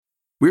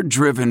We're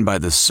driven by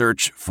the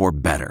search for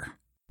better.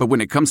 But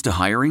when it comes to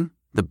hiring,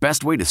 the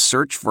best way to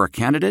search for a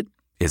candidate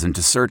isn't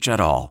to search at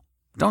all.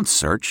 Don't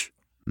search.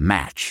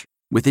 Match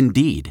with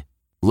Indeed.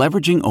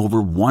 Leveraging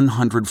over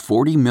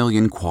 140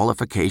 million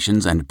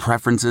qualifications and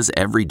preferences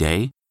every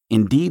day,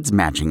 Indeed's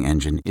matching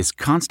engine is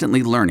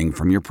constantly learning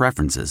from your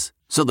preferences.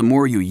 So the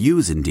more you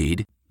use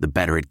Indeed, the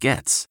better it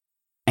gets.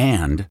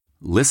 And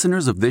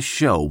listeners of this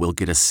show will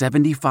get a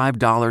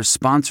 $75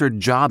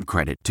 sponsored job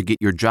credit to get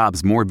your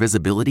jobs more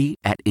visibility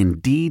at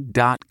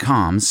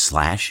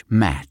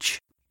Indeed.com/match.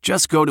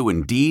 Just go to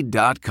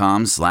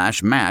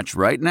Indeed.com/match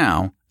right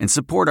now and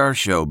support our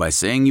show by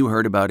saying you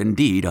heard about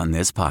Indeed on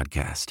this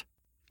podcast.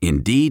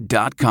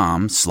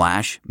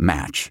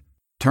 Indeed.com/match.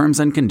 Terms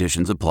and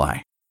conditions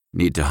apply.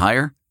 Need to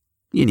hire?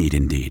 You need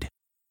Indeed.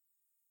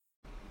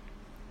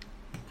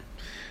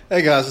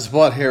 Hey guys, it's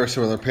Vlad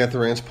Harrison with our Panther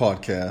Rants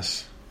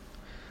podcast.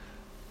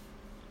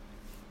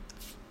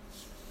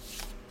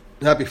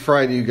 Happy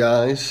Friday, you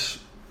guys.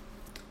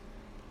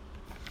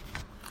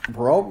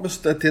 We're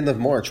almost at the end of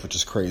March, which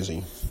is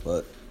crazy.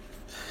 But,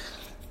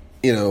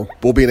 you know,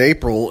 we'll be in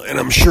April, and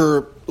I'm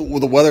sure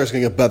the weather is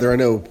going to get better. I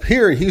know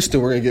here in Houston,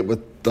 we're going to get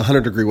with the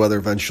 100-degree weather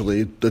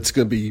eventually. That's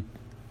going to be,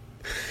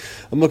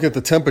 I'm looking at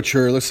the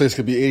temperature. Let's say it's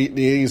going to be in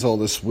the 80s all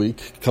this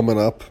week coming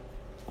up.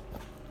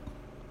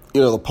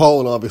 You know, the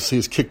pollen obviously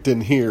is kicked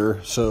in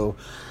here, so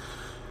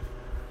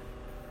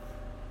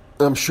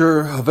I'm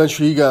sure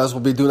eventually you guys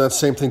will be doing that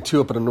same thing too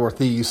up in the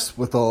Northeast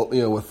with all,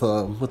 you know, with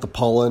the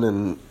pollen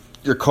and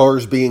your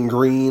cars being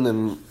green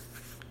and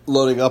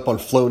loading up on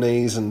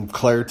Flonase and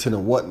Claritin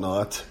and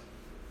whatnot.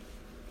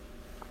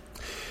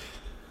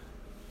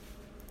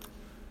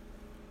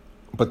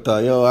 But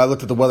you know, I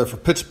looked at the weather for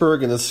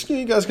Pittsburgh, and it's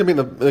you guys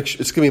gonna be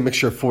it's gonna be a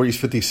mixture of 40s,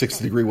 50s,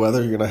 60-degree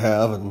weather you're gonna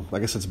have, and I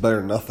guess it's better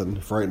than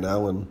nothing for right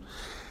now. And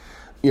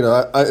you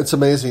know, it's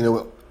amazing. You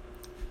know,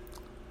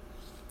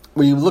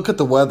 when you look at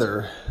the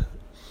weather,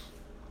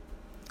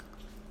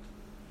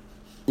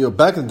 you know,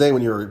 back in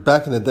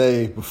the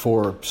day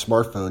before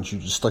smartphones, you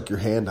just stuck your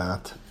hand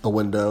out the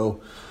window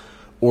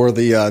or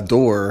the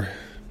door,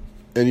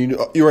 and you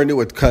already knew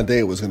what kind of day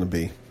it was going to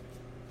be.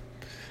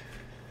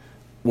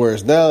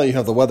 Whereas now you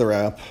have the weather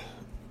app,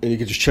 and you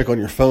can just check on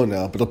your phone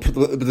now. But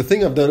the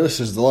thing I've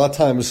noticed is a lot of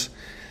times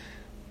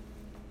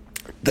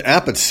the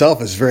app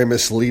itself is very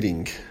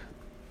misleading.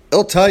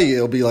 It'll tell you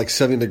it'll be like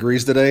 70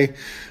 degrees today,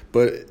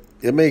 but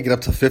it may get up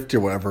to 50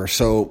 or whatever.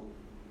 So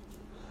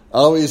I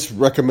always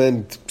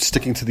recommend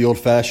sticking to the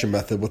old-fashioned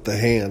method with the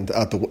hand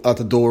out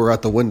the door or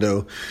out the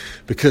window,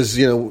 because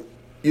you know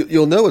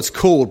you'll know it's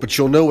cold, but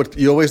you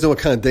always know what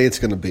kind of day it's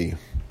going to be.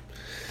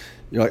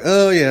 You're like,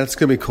 oh yeah, it's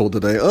going to be cold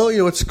today. Oh, you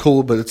know, it's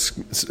cold, but it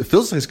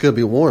feels like it's going to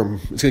be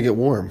warm. It's going to get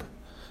warm.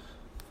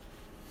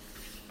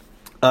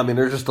 I mean,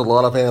 there's just a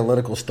lot of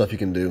analytical stuff you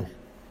can do,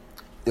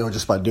 you know,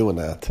 just by doing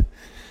that.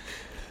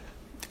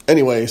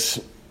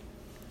 Anyways,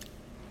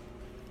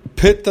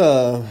 Pitt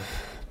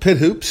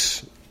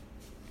Hoops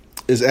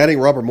is adding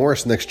Robert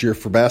Morris next year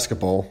for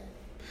basketball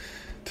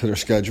to their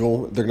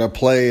schedule. They're going to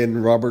play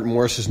in Robert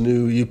Morris's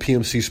new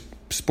UPMC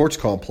sports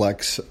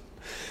complex.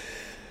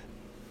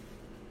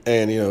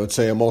 And, you know, it's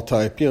a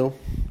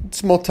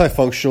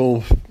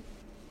multifunctional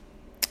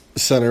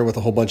center with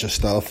a whole bunch of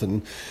stuff.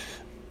 And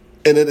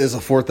it is a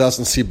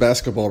 4,000-seat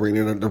basketball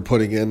arena that they're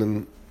putting in.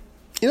 And,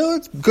 you know,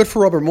 it's good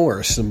for Robert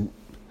Morris. And,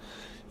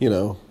 you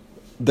know,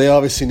 they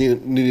obviously need a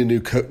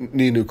new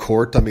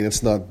court. I mean,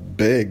 it's not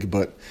big,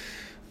 but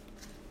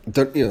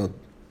their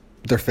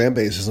fan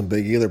base isn't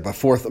big either. But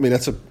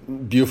that's a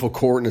beautiful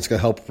court, and it's going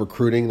to help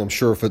recruiting. I'm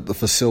sure the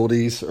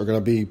facilities are going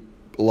to be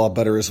a lot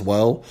better as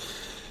well.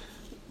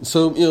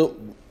 So, you know,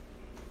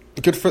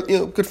 good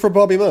for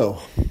Bobby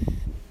Moe.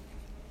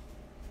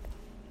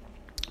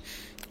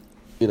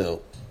 You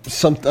know,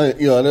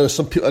 I know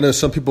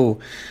some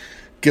people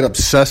get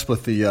obsessed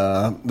with the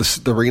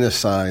arena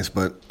size,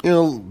 but you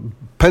know,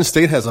 Penn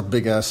State has a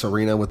big ass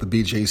arena with the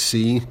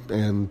BJC,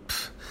 and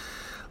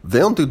they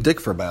don't do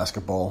dick for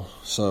basketball.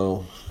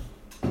 So,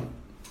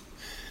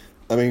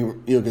 I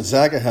mean, you know,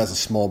 Gonzaga has a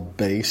small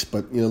base,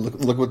 but you know,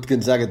 look what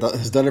Gonzaga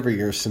has done every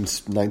year since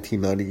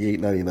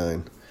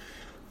 1998-99.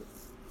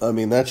 I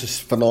mean, that's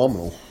just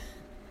phenomenal.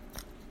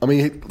 I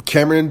mean,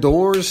 Cameron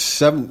Indoors,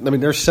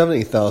 there's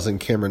 70,000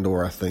 Cameron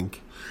Indoor, I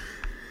think.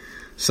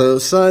 So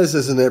size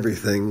isn't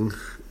everything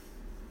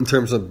in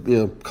terms of, you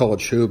know,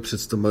 college hoops.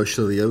 It's the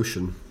motion of the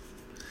ocean.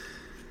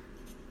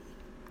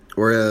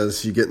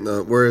 Whereas you get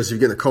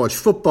into college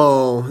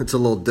football, it's a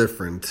little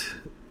different.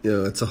 You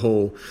know, it's a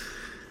whole.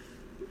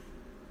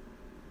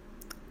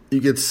 You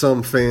get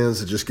some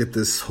fans that just get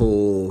this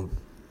whole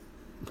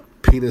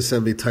penis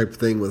envy type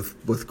thing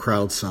with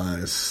crowd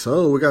size.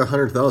 So we got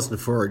 100,000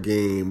 for our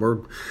game.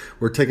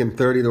 We're taking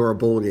 30 to our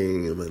bowl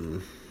game,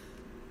 and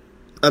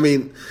I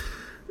mean,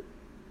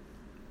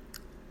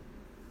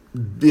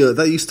 you know,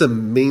 that used to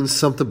mean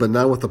something, but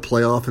now with the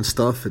playoff and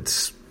stuff,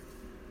 it's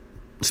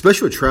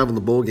especially with traveling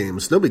to bowl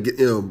games. Nobody,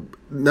 you know,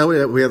 now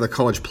we have the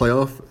college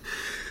playoff.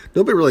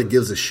 Nobody really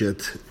gives a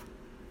shit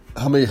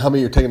how many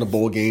you're taking to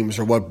bowl games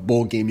or what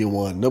bowl game you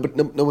won. No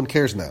one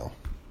cares now.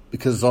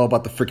 because it's all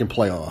about the freaking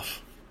playoff,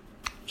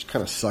 which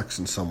kind of sucks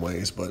in some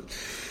ways. But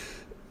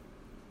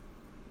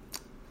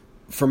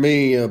for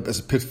me, as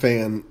a Pitt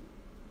fan,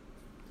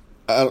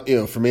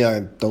 for me, I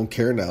don't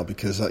care now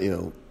because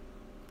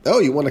oh,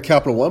 you won the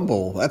Capital One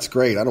Bowl. That's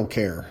great. I don't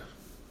care.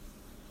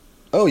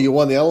 Oh, you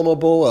won the Alamo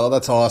Bowl. Oh,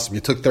 that's awesome.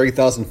 You took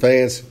 30,000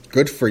 fans.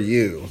 Good for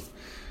you.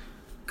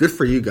 Good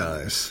for you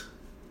guys.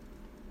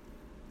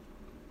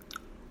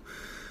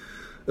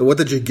 And what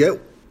did you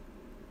get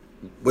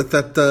with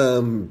that?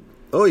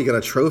 Oh, you got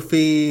a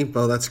trophy.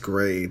 Oh, that's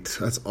great.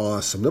 That's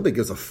awesome. Nobody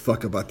gives a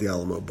fuck about the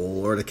Alamo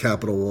Bowl or the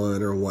Capital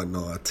One or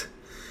whatnot.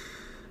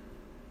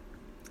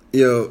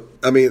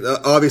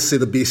 Obviously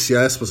the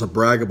BCS was a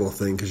braggable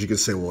thing because you could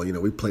say, well,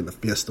 we played in the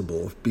Fiesta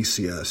Bowl,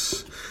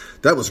 BCS.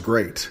 That was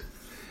great.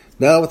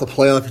 Now with the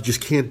playoff, you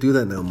just can't do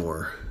that no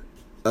more.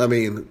 I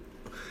mean,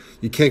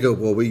 you can't go,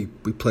 well, we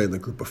played in the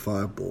Group of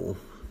Five Bowl.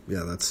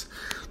 Yeah, that's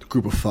the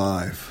Group of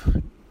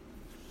Five.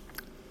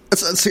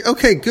 It's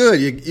okay,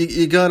 good.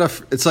 You gotta.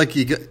 It's like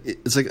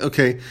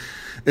okay.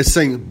 It's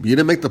saying you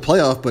didn't make the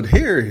playoff, but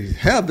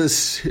have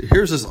this.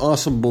 Here's this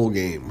awesome bowl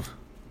game.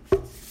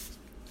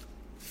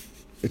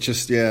 It's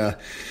just The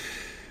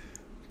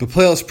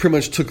playoffs pretty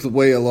much took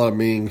away a lot of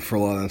meaning for a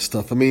lot of that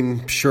stuff. I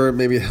mean, sure,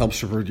 maybe it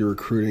helps with your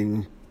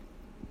recruiting,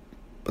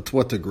 but to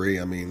what degree?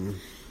 I mean,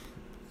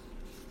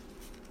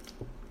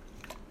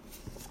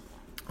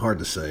 hard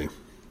to say.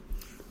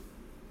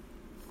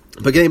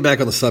 But getting back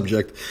on the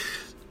subject.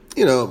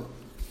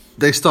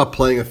 They stopped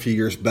playing a few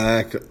years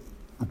back.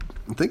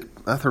 I think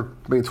after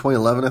maybe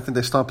 2011, I think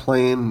they stopped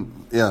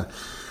playing. Yeah,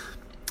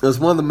 it was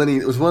one of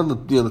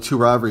the two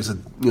rivalries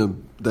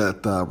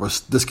that was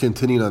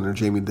discontinued under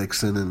Jamie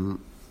Dixon, and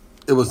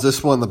it was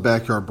this one, the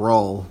Backyard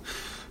Brawl.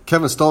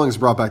 Kevin Stallings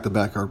brought back the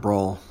Backyard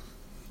Brawl,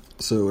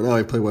 so now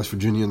we play West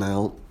Virginia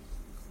now,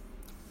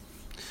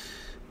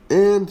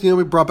 and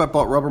we brought back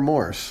Robert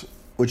Morris,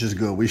 which is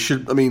good. Which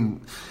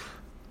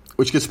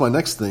gets my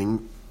next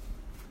thing.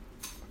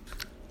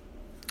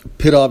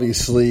 Pitt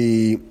has run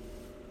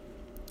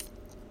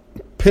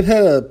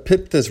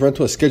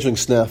into a scheduling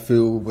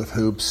snafu with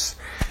hoops,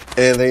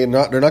 and they're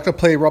not going to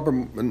play Robert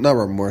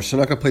Morris. They're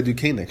not going to play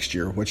Duquesne next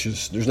year,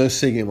 there's no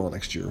C game on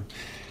next year.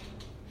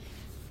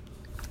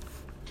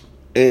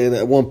 And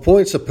at one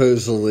point,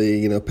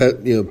 supposedly,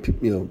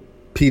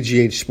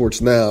 PGH Sports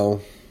Now,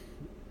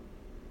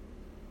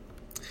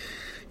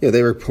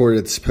 they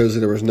reported supposedly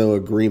there was no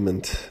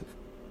agreement.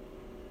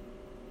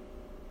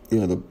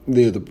 To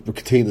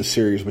continue the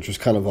series, which was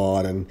kind of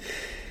odd, and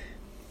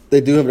they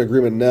do have an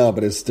agreement now,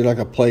 but they're not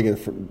going to play again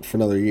for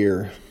another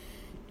year.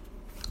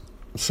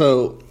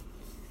 So,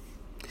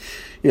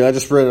 I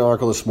just read an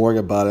article this morning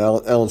about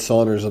it. Alan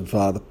Saunders of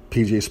the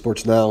PGA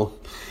Sports Now.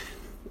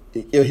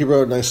 He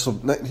wrote a nice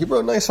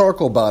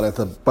article about it,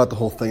 about the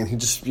whole thing. And he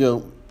just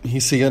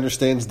he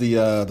understands the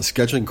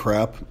scheduling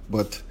crap,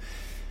 but.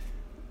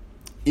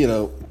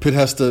 Pitt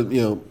has to,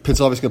 Pitt's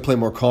obviously going to play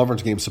more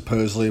conference games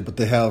supposedly, but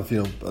they have,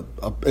 an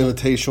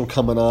invitational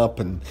coming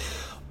up and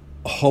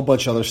a whole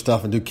bunch of other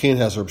stuff. And Duquesne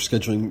has their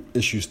scheduling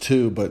issues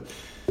too, but,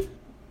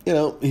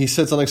 he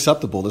said it's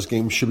unacceptable. This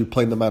game should be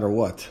played no matter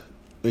what.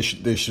 They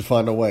should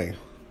find a way.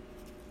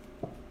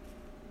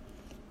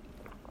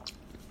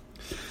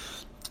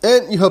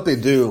 And you hope they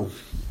do.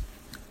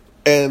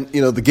 And,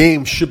 the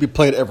game should be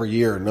played every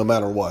year no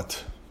matter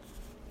what.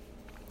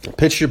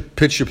 Pitt should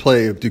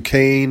play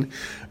Duquesne,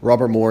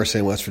 Robert Morris,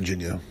 and West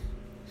Virginia.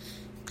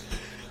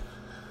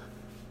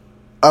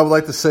 I would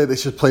like to say they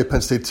should play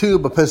Penn State too,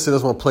 but Penn State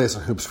doesn't want to play us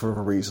in hoops for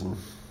a reason.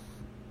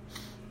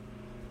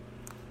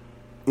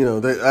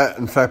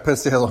 In fact, Penn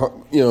State has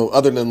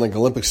other than like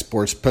Olympic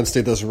sports, Penn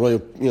State doesn't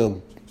really,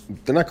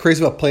 they're not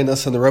crazy about playing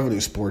us in the revenue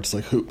sports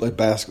like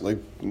basketball,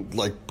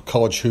 like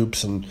college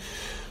hoops and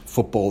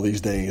football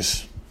these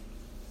days.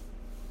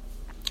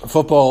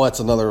 Football,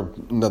 that's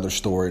another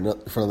story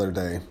for another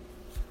day.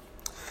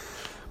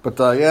 But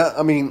I'm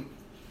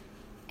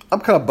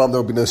kind of bummed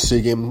there will be no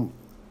C game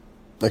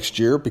next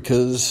year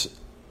because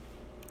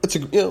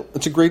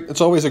it's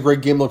always a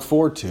great game to look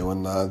forward to,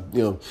 and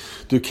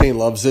Duquesne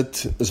loves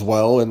it as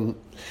well, and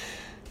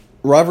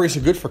rivalries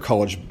are good for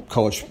college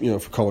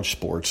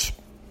sports.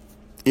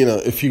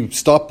 If you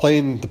stop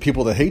playing the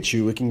people that hate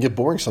you, it can get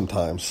boring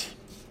sometimes.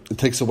 It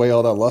takes away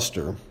all that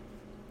luster.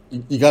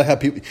 You got to have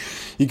people.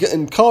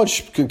 In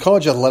college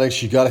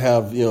athletics, you got to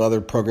have other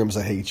programs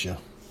that hate you.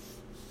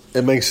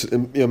 It makes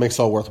it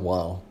all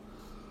worthwhile.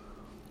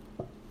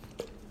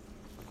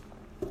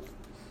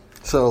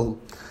 So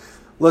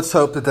let's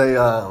hope that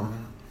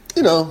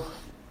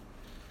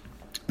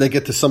they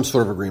get to some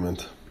sort of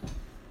agreement.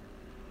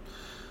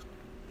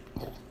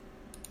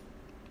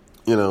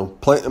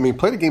 Play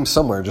the game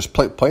somewhere. Just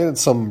play it at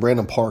some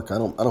random park. I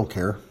don't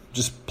care.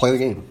 Just play the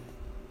game.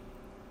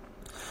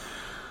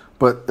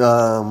 But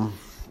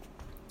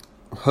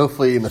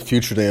hopefully in the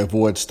future they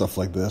avoid stuff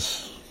like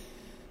this.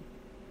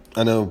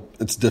 I know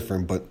it's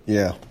different, but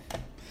yeah.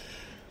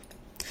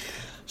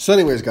 So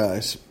anyways,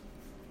 guys,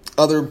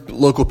 other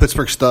local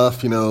Pittsburgh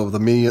stuff, the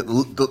media,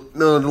 the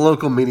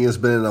local media has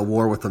been in a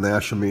war with the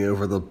national media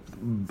over the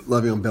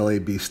Le'Veon Bell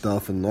AB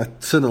stuff, and I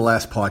said in the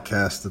last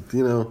podcast that,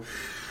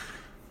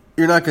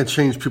 you're not going to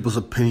change people's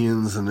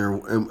opinions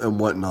and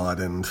whatnot,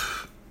 and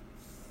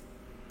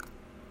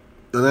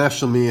the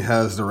national media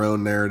has their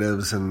own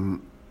narratives,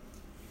 and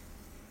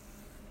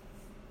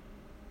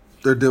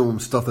they're doing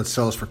stuff that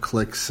sells for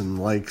clicks and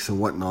likes and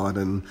whatnot,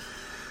 and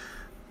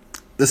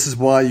this is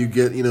why you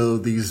get,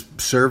 these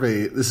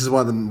surveys. This is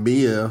why the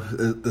media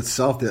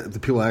itself, the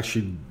people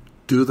actually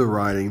do the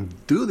writing,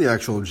 do the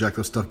actual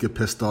objective stuff, get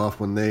pissed off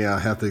when they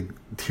have to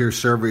hear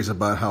surveys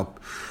about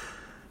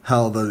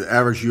how the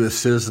average U.S.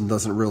 citizen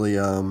doesn't really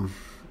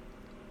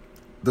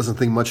doesn't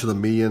think much of the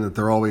media, and that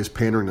they're always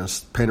pandering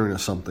us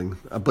something.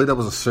 I believe that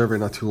was a survey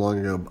not too long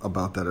ago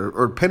about that,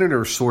 or pandering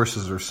their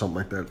sources or something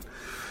like that.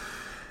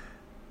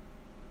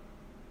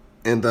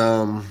 And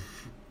a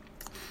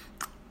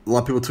lot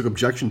of people took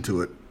objection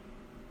to it.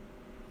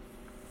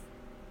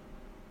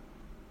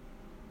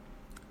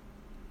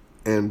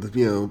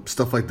 And,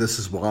 stuff like this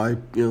is why,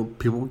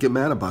 people get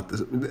mad about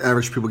this.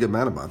 Average people get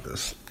mad about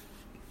this.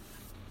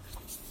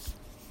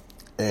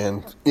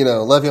 And,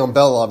 Le'Veon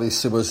Bell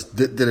obviously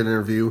did an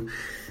interview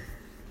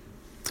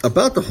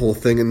about the whole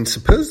thing, and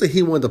supposedly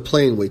he wanted to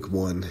play in week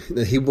 1.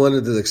 He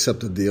wanted to accept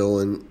the deal,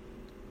 and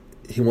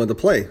he wanted to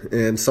play.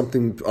 And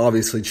something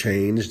obviously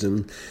changed,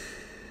 and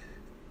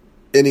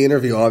in the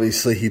interview,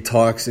 obviously, he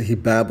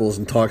babbles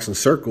and talks in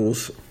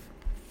circles.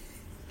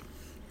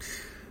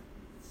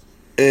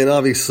 And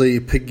obviously,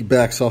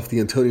 piggybacks off the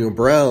Antonio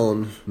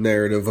Brown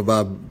narrative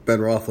about Ben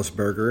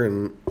Roethlisberger.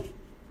 And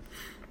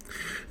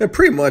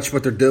pretty much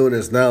what they're doing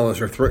they're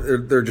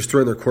just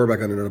throwing their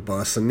quarterback under the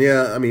bus. And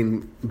yeah, I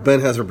mean, Ben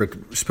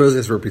supposedly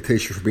has a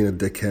reputation for being a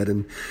dickhead.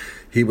 And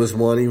he was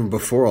one even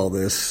before all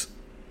this.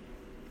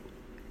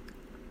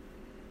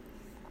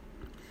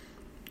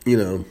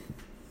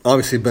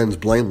 Obviously Ben's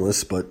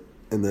blameless, but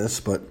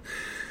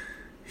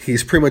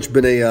he's pretty much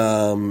been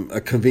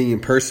a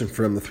convenient person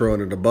for him to throw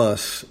under the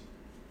bus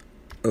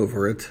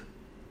over it.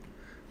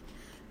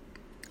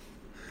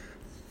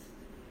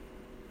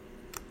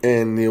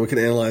 And we can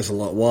analyze a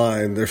lot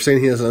why. And they're saying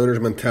he has an owner's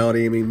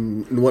mentality. I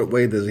mean, in what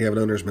way does he have an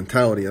owner's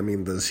mentality? I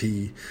mean,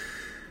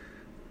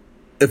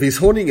 if he's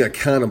holding you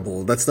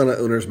accountable, that's not an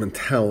owner's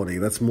mentality.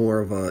 That's more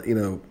of a,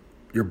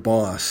 your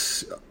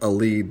boss, a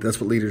lead. That's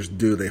what leaders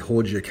do. They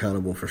hold you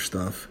accountable for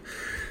stuff.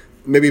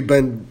 Maybe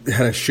Ben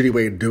had a shitty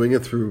way of doing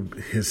it through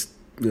his,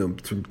 through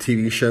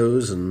TV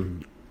shows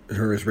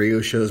or his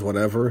radio shows,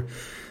 whatever.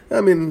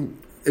 I mean,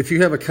 if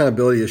you have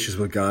accountability issues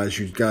with guys,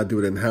 you've got to do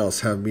it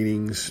in-house, have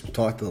meetings,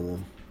 talk to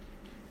them.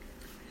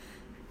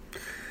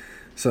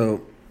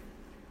 So,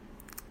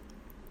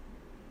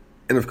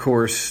 and of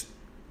course,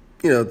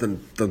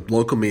 the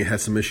local media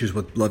had some issues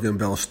with Le'Veon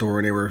Bell's story,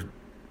 and they were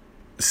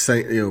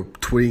saying,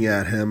 tweeting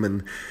at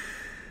him,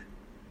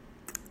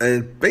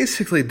 and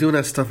basically doing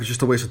that stuff is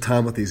just a waste of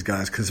time with these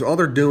guys, because all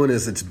they're doing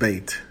is it's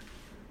bait.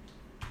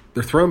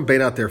 They're throwing bait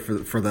out there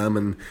for them,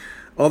 and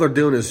all they're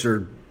doing is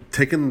they're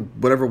taking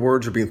whatever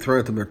words are being thrown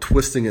at them, they're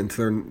twisting it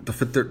to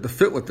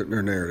fit with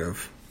their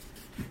narrative.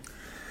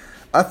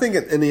 I think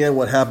in the end,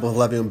 what happened with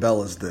Le'Veon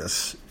Bell is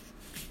this: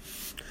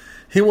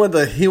 he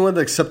wanted to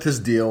accept his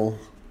deal.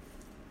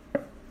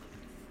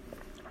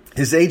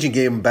 His agent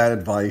gave him bad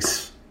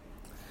advice,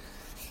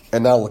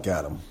 and now look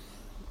at him.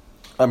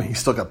 I mean, he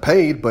still got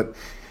paid, but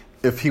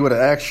if he would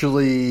have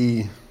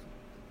actually,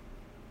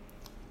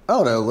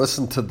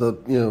 listened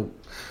to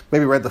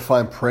maybe read the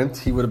fine print,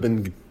 he would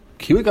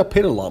have got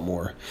paid a lot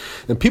more.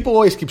 And people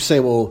always keep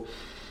saying, well,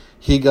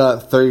 he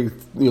got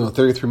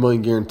 $33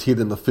 million guaranteed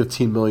in the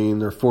 $15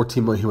 million or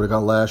 $14 million he would have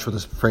got last with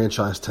his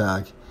franchise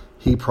tag.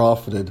 He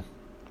profited.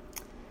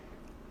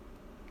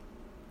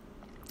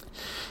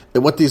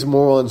 And what these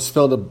morons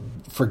fail to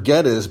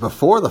forget is,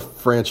 before the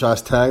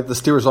franchise tag, the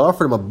Steelers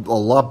offered him a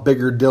lot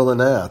bigger deal than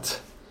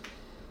that.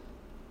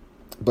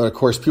 But of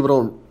course, people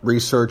don't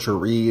research or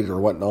read or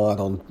whatnot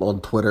on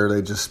Twitter.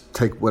 They just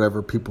take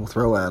whatever people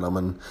throw at them.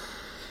 And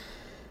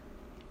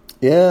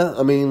yeah,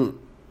 I mean,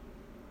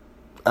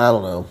 I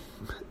don't know.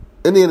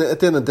 At the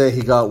end of the day,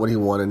 he got what he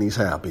wanted, and he's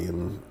happy,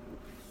 and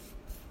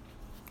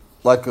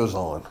life goes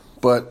on.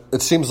 But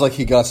it seems like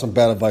he got some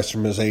bad advice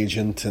from his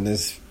agent, and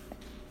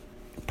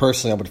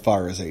personally, I would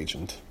fire his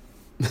agent.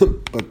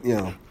 But,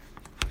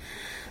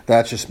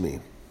 that's just me.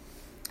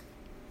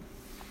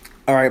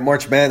 All right,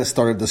 March Madness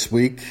started this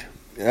week.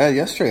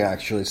 Yesterday,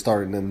 actually,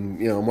 started,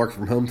 and, I'm working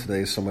from home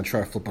today, so I'm going to try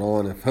to flip it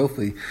on.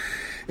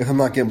 If I'm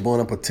not getting blown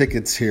up with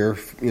tickets here,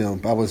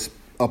 I was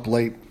up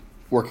late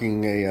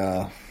working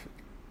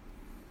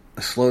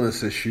a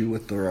slowness issue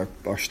with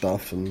our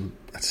stuff, and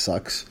that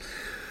sucks.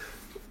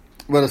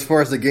 But as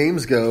far as the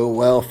games go,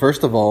 well,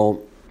 first of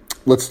all,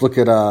 let's look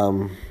at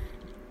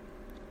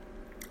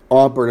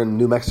Auburn and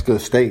New Mexico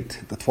State,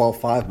 the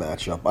 12-5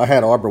 matchup. I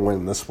had Auburn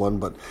winning this one,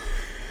 but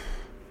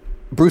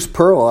Bruce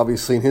Pearl,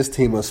 obviously, and his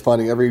team was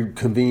finding every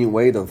convenient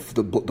way to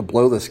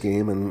blow this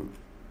game, and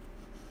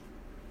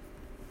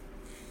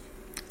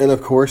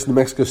of course, New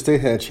Mexico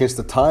State had a chance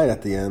to tie it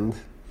at the end.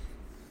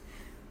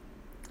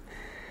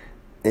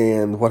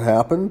 And what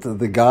happened?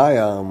 The guy,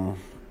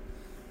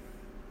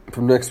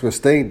 from Mexico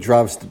State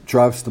drives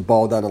the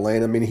ball down the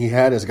lane. I mean, he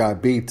had his guy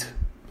beat.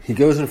 He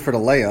goes in for the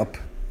layup.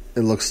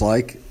 It looks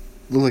like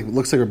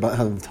we're about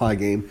having a tie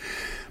game,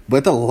 but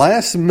at the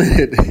last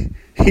minute,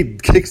 he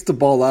kicks the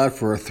ball out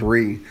for a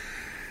three,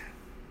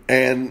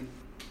 and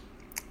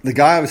the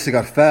guy obviously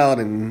got fouled,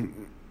 and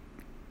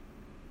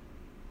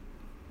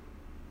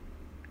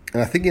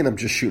I think he ended up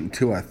just shooting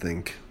two. I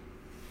think,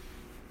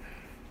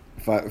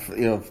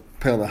 depending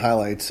on the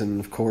highlights, and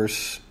of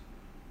course.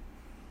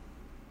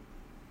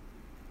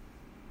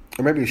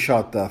 Or maybe he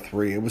shot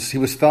three. He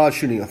was fouled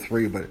shooting a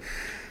three, but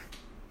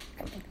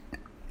he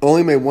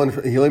only made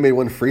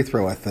one free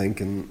throw, I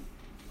think, and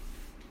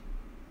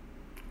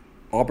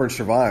Auburn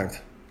survived.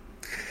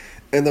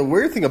 And the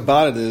weird thing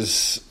about it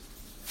is,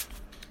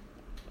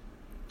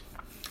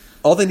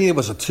 all they needed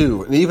was a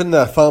two, and even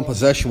that final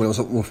possession when it was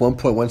with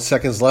 1.1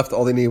 seconds left,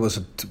 all they needed was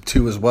a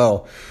two as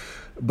well.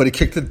 But he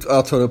kicked it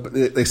out to an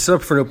open. They set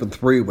up for an open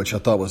three, which I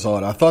thought was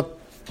odd. I thought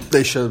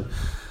they should,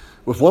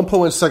 with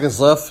 1.1 seconds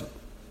left.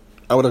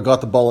 I would have got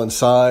the ball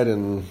inside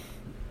and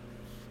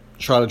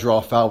try to draw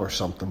a foul or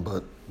something,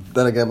 but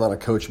then again, I'm not a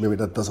coach. Maybe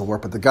that doesn't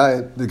work. But the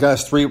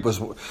guy's three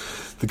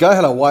the guy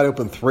had a wide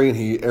open three and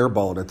he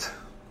airballed it.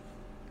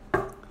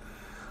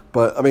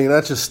 But I mean,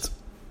 I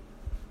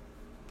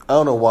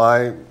don't know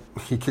why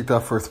he kicked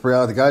out for a three.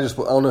 I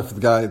don't know if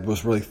the guy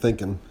was really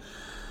thinking,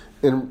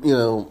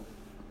 and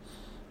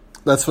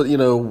that's what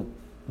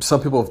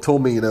some people have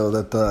told me.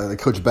 That they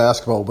coach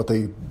basketball. What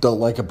they don't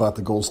like about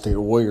the Golden State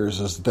Warriors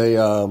is they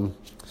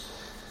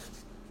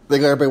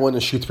got everybody wanting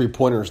to shoot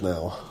 3-pointers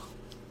now.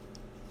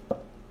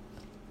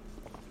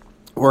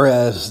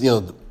 Whereas,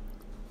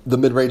 the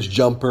mid-range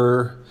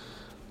jumper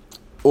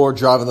or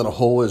driving in a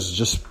hole has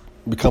just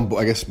become,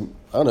 I guess, I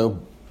don't know,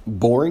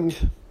 boring.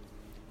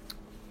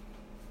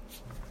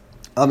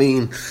 I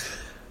mean,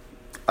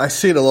 I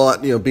see it a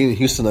lot. Being in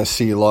Houston, I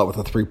see a lot with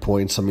the 3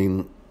 points. I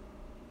mean,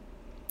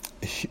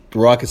 the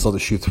Rockets love to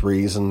shoot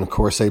threes, and, of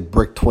course, they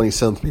bricked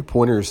 27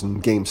 3-pointers in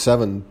Game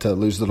 7 to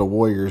lose to the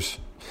Warriors.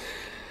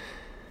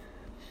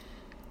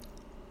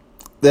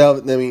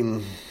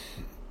 The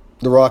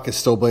Rockets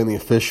still blame the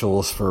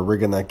officials for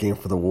rigging that game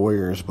for the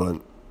Warriors,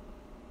 but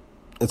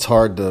it's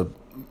hard to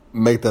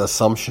make that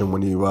assumption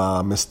when you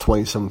miss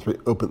 27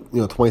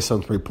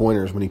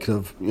 3-pointers when you could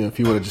have, if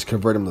you would have just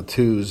converted them to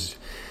twos,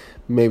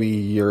 maybe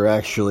you're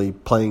actually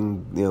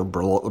playing,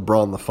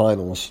 LeBron in the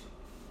finals.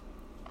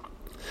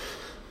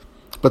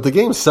 But the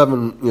Game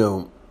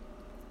 7,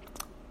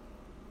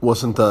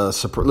 wasn't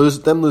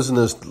them losing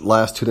those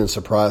last two didn't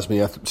surprise me,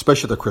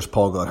 especially after Chris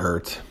Paul got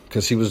hurt,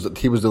 because he was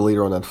the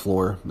leader on that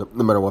floor, no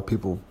matter what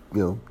people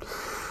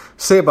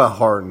say about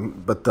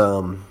Harden. But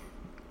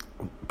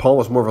Paul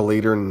was more of a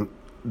leader, and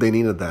they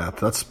needed that.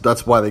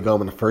 That's why they got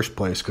him in the first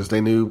place, because they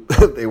knew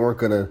they weren't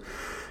going to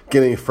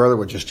get any further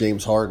with just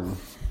James Harden.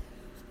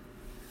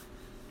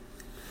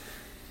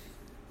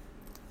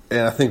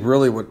 And I think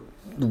really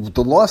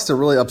the loss that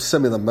really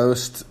upset me the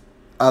most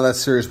out of that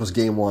series was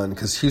Game 1,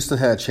 because Houston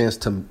had a chance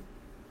to,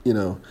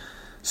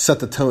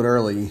 set the tone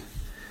early,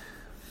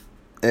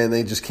 and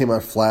they just came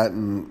out flat.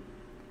 And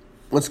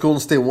once Golden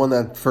State won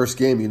that first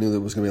game, you knew it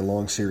was going to be a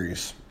long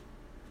series.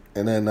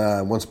 And then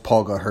once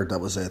Paul got hurt, that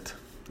was it.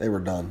 They were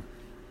done.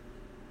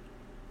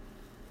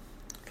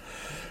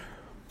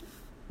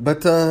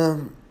 But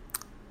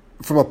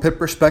from a Pitt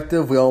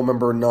perspective, we all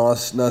remember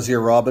Nazir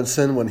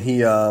Robinson when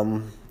he,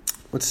 when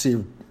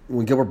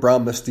Gilbert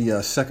Brown missed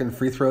the second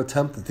free throw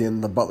attempt at the end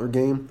of the Butler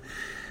game.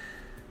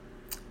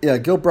 Yeah,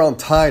 Gil Brown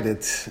tied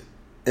it,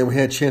 and we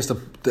had a chance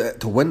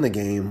to win the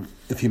game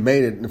if he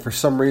made it. And for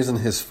some reason,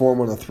 his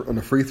form on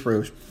the free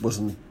throw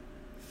wasn't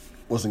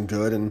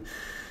good, and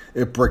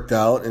it bricked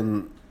out.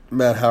 And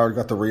Matt Howard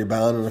got the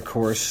rebound, and of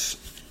course,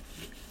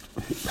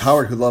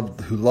 Howard, who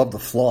loved the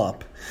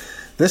flop,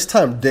 this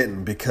time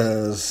didn't,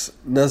 because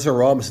Nazir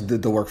Robinson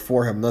did the work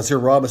for him. Nazir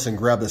Robinson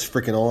grabbed his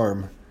freaking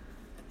arm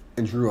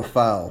and drew a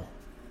foul.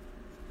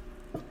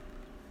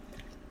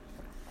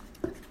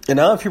 And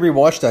now, if you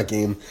rewatch that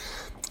game,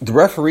 the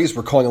referees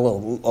were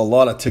calling a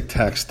lot of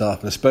tic-tac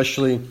stuff, and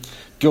especially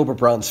Gilbert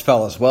Brown's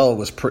foul as well.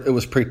 It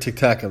was pretty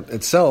tic-tac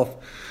itself,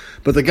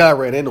 but the guy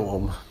ran into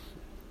him.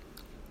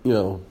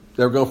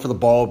 They were going for the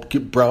ball.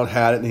 Brown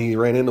had it, and he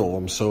ran into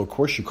him. So of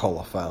course you call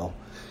a foul.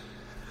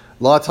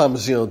 A lot of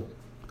times, in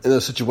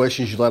those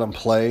situations you let him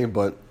play,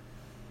 but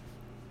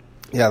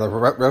yeah, the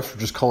refs were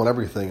just calling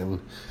everything. And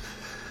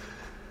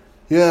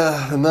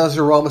yeah, the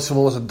Nazir Robinson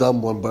one was a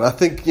dumb one, but I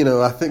think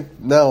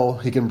now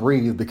he can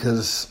breathe,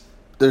 because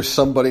there's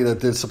somebody that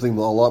did something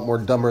a lot more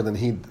dumber than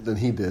he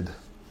did.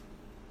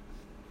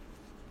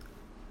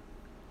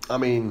 I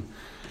mean,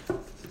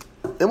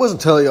 it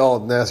wasn't totally all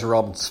Nazir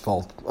Robinson's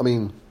fault. I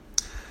mean,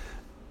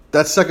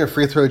 that second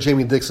free throw,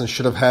 Jamie Dixon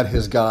should have had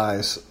his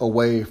guys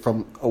away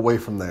from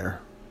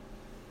there.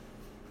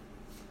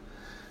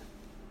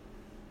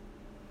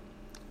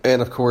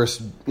 And, of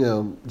course,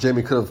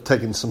 Jamie could have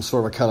taken some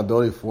sort of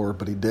accountability for it,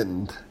 but he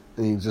didn't.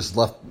 And he just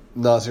left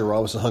Nazir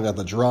Robinson hung out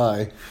to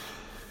dry.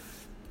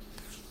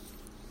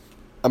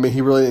 I mean,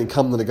 he really didn't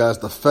come to the guy's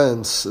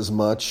defense as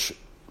much.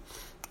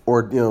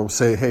 or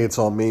say, hey, it's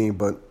on me.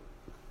 But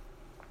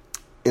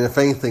and if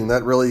anything,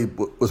 that really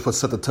was what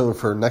set the tone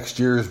for next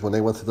year's when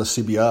they went to the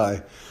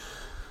CBI.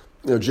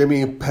 Jimmy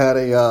had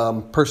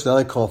a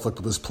personality conflict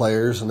with his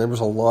players, and there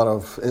was a lot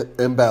of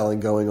embalming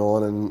going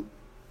on, and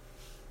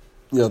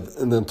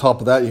and then on top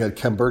of that, you had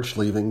Ken Birch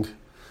leaving,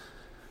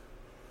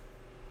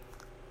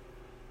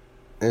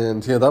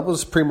 and that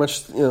was pretty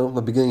much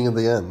the beginning of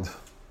the end.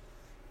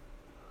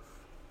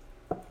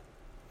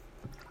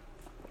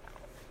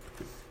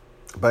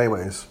 But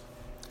anyways,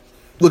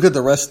 look at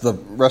the rest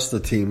of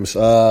the teams.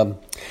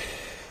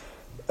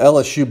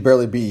 LSU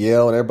barely beat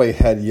Yale, and everybody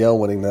had Yale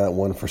winning that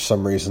one for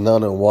some reason. I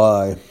don't know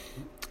why.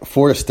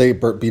 Florida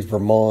State beat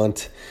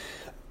Vermont.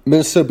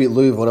 Minnesota beat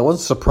Louisville, and I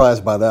wasn't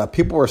surprised by that.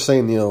 People were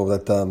saying,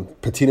 that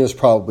Pitino's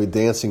probably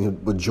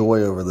dancing with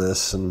joy over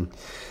this, and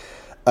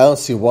I don't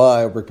see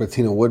why Rick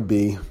Pitino would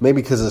be.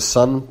 Maybe because his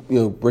son,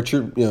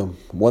 Richard,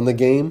 won the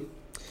game.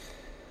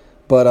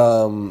 But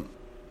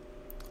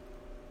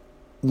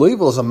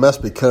Louisville is a mess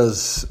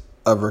because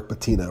of Rick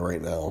Pitino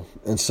right now,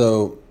 and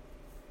so.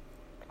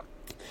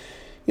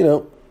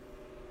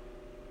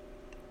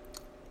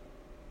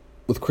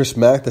 With Chris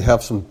Mack, they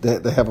have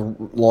a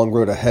long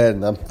road ahead,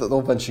 and they'll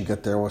eventually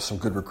get there with some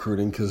good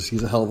recruiting because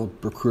he's a hell of a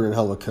recruiter and a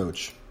hell of a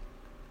coach.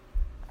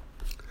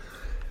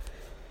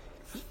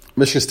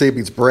 Michigan State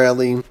beats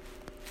Bradley.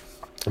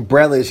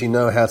 Bradley, as you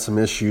know, had some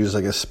issues. I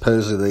guess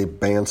supposedly they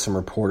banned some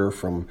reporter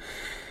from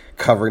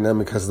covering them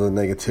because of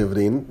the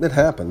negativity, and it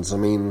happens. I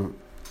mean,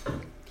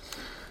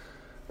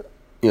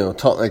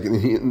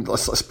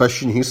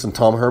 especially in Houston,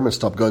 Tom Herman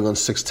stopped going on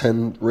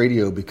 610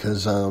 radio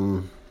because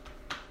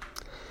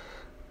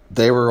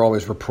they were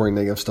always reporting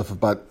negative stuff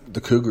about the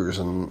Cougars,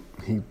 and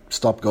he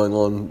stopped going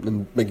on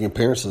and making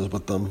appearances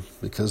with them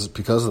because of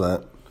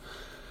that.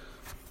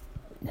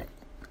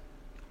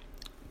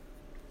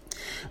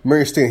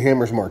 Murray State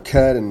hammers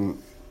Marquette,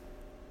 and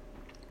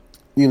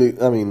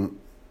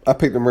I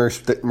picked Murray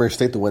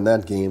State to win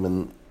that game,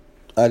 and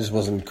I just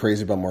wasn't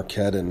crazy about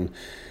Marquette, and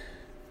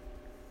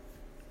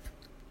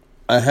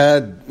I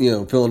had,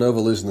 Villanova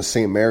losing to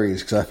St.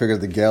 Mary's because I figured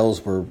the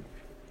Gales were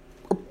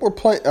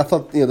playing. I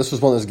thought, this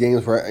was one of those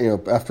games where,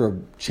 after a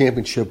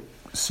championship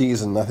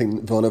season, I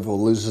think Villanova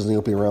loses in the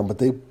opening round, but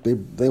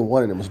they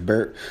won it. It was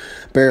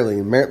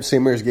barely.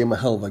 St. Mary's gave them a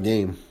hell of a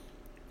game.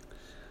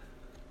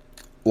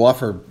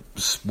 Wofford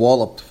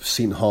walloped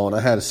Seton Hall, and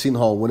I had Seton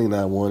Hall winning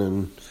that one,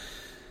 and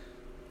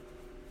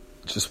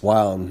just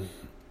wow. And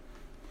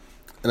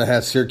I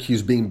had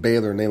Syracuse beating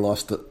Baylor, and they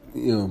lost.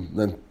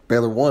 Then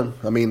Baylor won.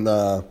 I mean,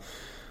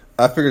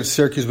 I figured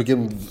Syracuse would give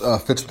them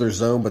fits with their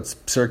zone, but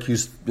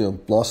Syracuse,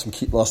 lost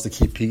the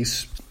key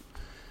piece,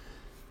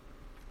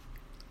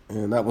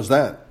 and that was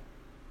that.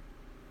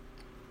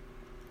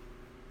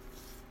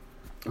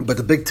 But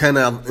the Big Ten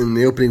out on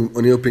the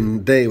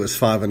opening day was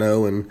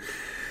 5-0, and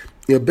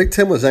Big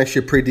Ten was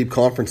actually a pretty deep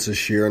conference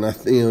this year, and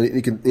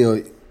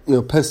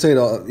Penn State,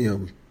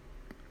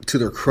 to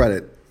their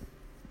credit,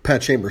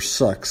 Pat Chambers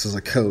sucks as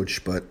a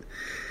coach, but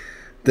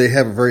they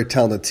have a very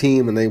talented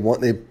team, and they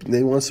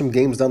won some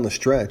games down the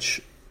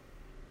stretch.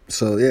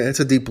 So yeah, it's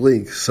a deep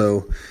league.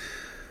 So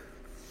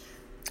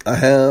I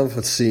have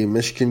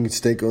Michigan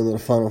State going to the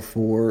Final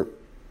Four.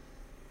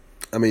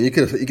 I mean, you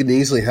could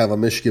easily have a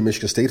Michigan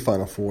State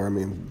Final Four. I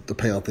mean,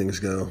 depending on how things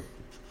go.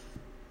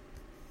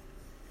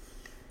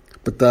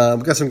 But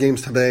we've got some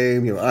games today.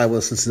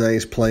 Iowa,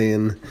 Cincinnati's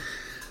playing.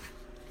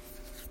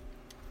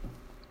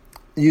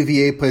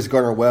 UVA plays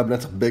Gardner-Webb, and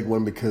that's a big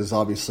one because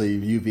obviously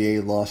UVA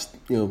lost,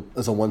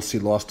 as a 1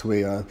 seed, lost to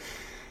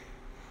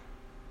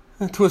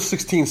a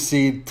 16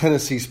 seed.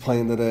 Tennessee's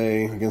playing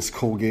today against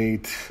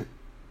Colgate.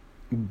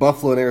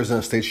 Buffalo and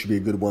Arizona State should be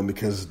a good one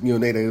because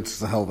Nate Oates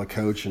is a hell of a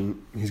coach,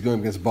 and he's going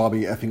against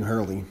Bobby effing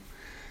Hurley.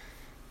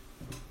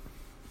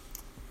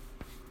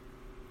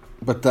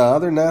 But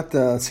other than that,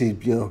 let's see.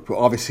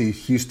 Obviously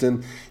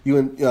Houston,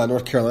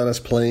 North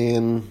Carolina's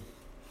playing.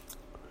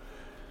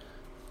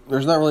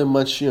 There's not really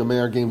much,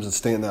 major games that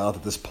stand out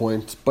at this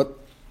point, but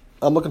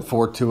I'm looking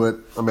forward to it.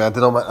 I mean,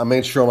 I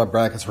made sure all my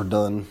brackets were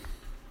done,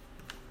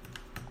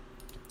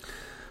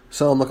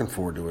 so I'm looking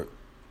forward to it.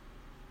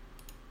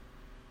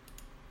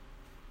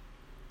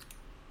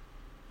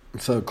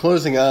 So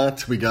closing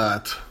out, we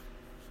got.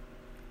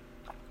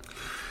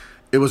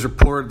 It was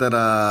reported that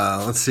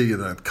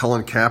that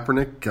Colin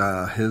Kaepernick,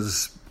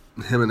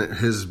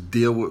 his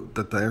deal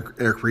that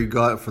Eric Reid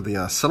got for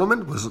the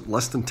settlement was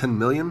less than $10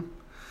 million.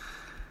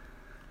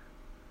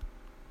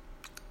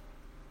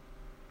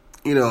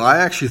 I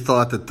actually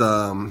thought that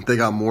they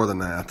got more than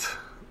that,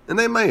 and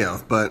they may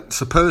have. But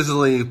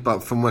supposedly,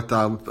 but from what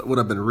I've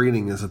been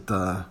reading, is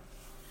that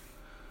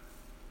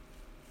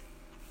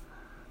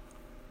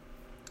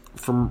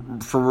from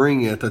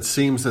reading it, that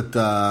seems that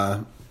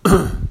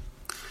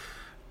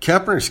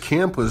Kaepernick's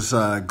camp was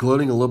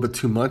gloating a little bit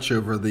too much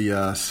over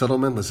the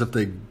settlement, as if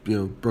they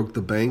broke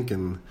the bank,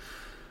 and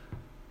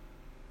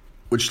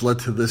which led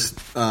to this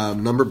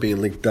number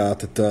being leaked out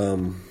that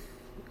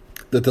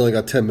they only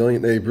got $10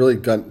 million. They really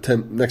got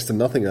next to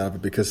nothing out of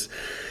it because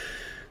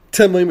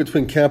 $10 million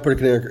between Kaepernick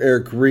and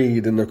Eric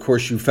Reid, and of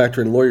course you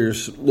factor in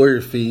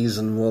lawyer fees,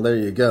 and well, there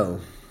you go.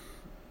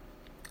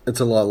 It's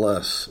a lot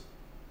less.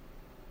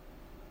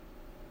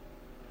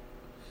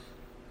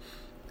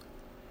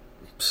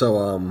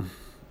 So,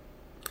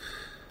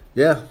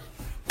 yeah.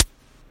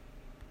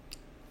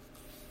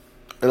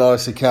 And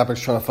obviously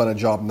Kaepernick's trying to find a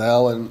job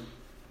now, and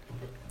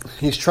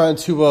he's trying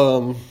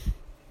to,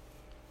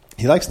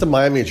 he likes the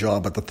Miami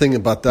job, but the thing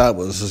about that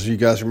was, as you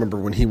guys remember,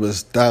 when he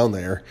was down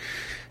there,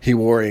 he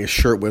wore a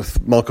shirt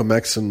with Malcolm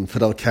X and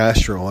Fidel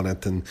Castro on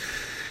it, and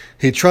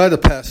he tried to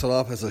pass it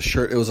off as a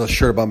shirt. It was a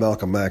shirt about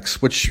Malcolm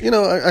X, which,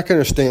 I can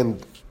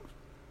understand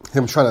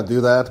him trying to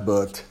do that,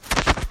 but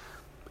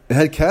it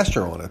had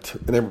Castro on it,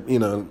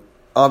 and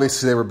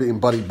obviously they were being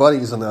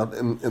buddies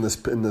in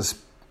this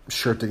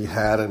shirt that he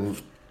had,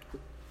 and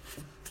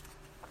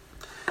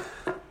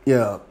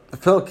yeah, I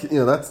felt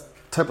that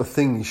type of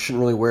thing you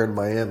shouldn't really wear in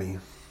Miami,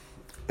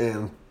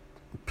 and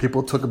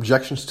people took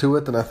objections to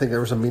it, and I think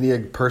there was a media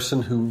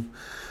person who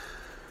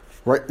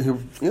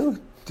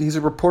he's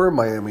a reporter in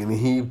Miami, and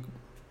he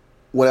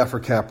went after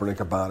Kaepernick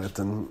about it,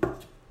 and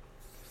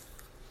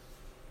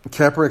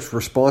Kaepernick's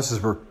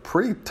responses were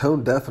pretty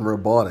tone deaf and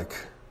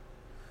robotic.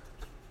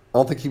 I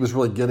don't think he was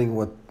really getting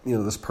what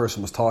this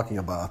person was talking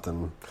about,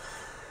 and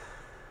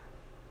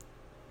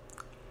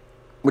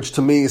which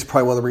to me is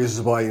probably one of the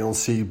reasons why you don't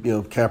see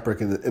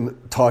Kaepernick in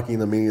talking in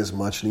the media as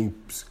much, and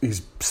he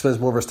spends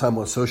more of his time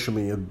on social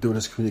media doing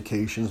his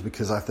communications,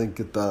 because I think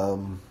it's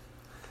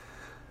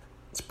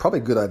probably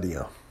a good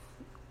idea.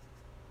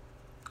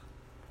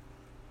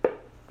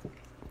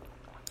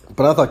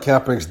 But I thought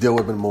Kaepernick's deal would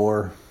have been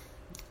more.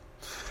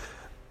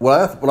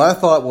 What I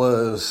thought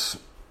was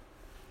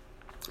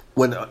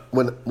when the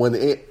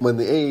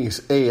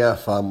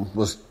AF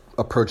was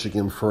approaching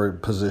him for a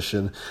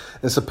position,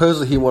 and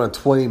supposedly he wanted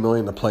 $20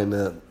 million to play in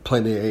the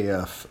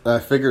AF. And I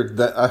figured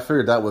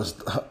that was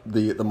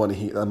the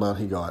amount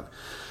he got,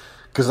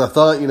 because I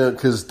thought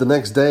because the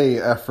next day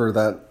after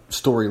that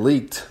story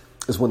leaked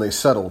is when they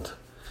settled.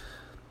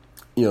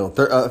 I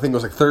think it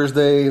was like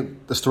Thursday.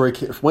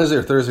 Wednesday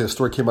or Thursday, the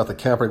story came out that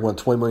Kaepernick won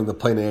 $20 million to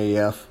play in the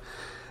AF,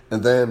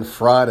 and then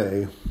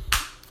Friday,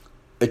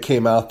 it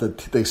came out that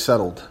they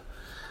settled.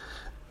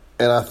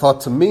 And I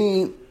thought,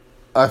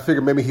 I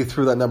figured maybe he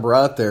threw that number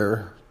out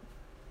there,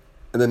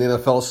 and then the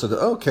NFL said,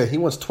 "Okay, he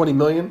wants $20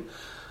 million,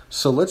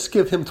 so let's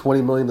give him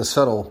 $20 million to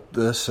settle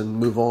this and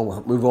move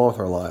on with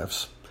our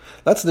lives."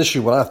 That's an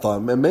issue. What I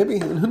thought, and maybe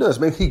who knows?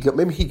 Maybe he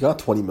got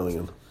 $20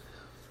 million.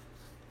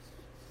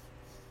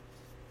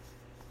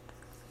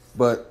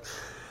 But,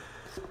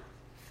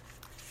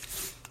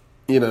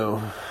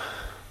 the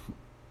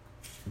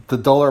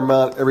dollar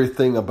amount,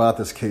 everything about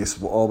this case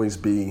will always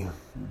be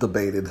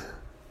debated,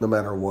 no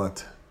matter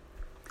what.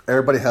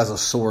 Everybody has a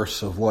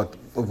source of what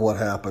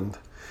happened.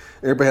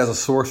 Everybody has a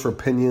source or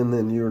opinion,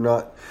 and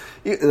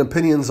in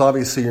opinions,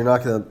 obviously, you're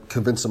not going to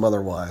convince them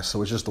otherwise.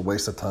 So it's just a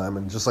waste of time,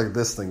 and just like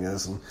this thing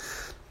is. And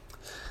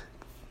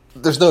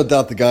there's no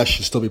doubt the guy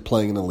should still be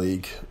playing in the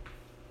league.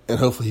 And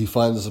hopefully he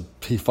finds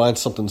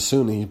something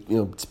soon.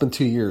 It's been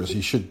 2 years.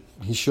 He should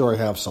already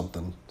have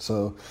something.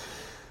 So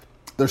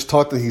there's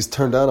talk that he's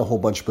turned down a whole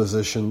bunch of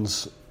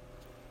positions,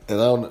 and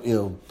I don't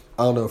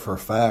know for a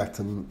fact.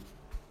 And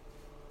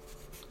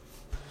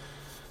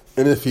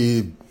if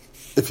he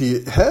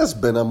has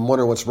been, I'm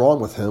wondering what's wrong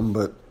with him.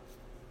 But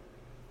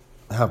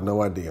I have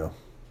no idea.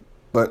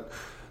 But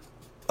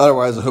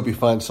otherwise, I hope he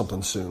finds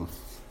something soon.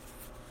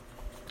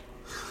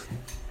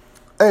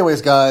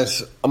 Anyways,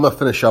 guys, I'm going to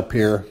finish up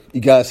here.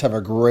 You guys have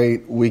a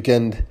great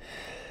weekend.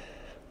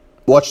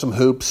 Watch some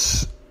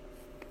hoops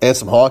and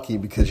some hockey,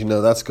 because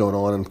that's going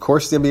on. And, of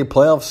course, the NBA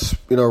playoffs,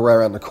 right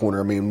around the corner.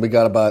 I mean, we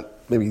got about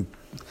maybe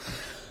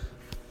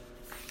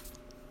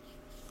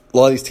a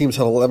lot of these teams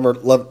have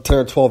 10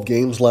 or 12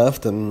 games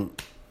left. And,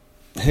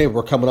 hey,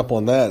 we're coming up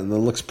on that. And it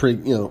looks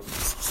pretty,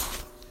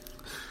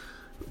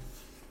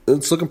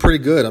 it's looking pretty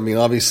good. I mean,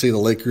 obviously the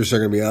Lakers are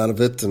going to be out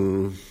of it,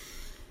 and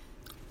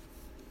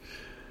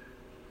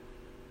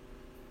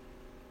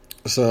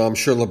so I'm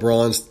sure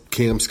LeBron's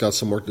camp's got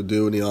some work to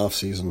do in the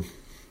offseason.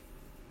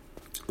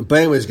 But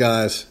anyways,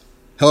 guys,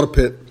 hell to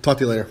Pitt. Talk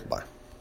to you later. Bye.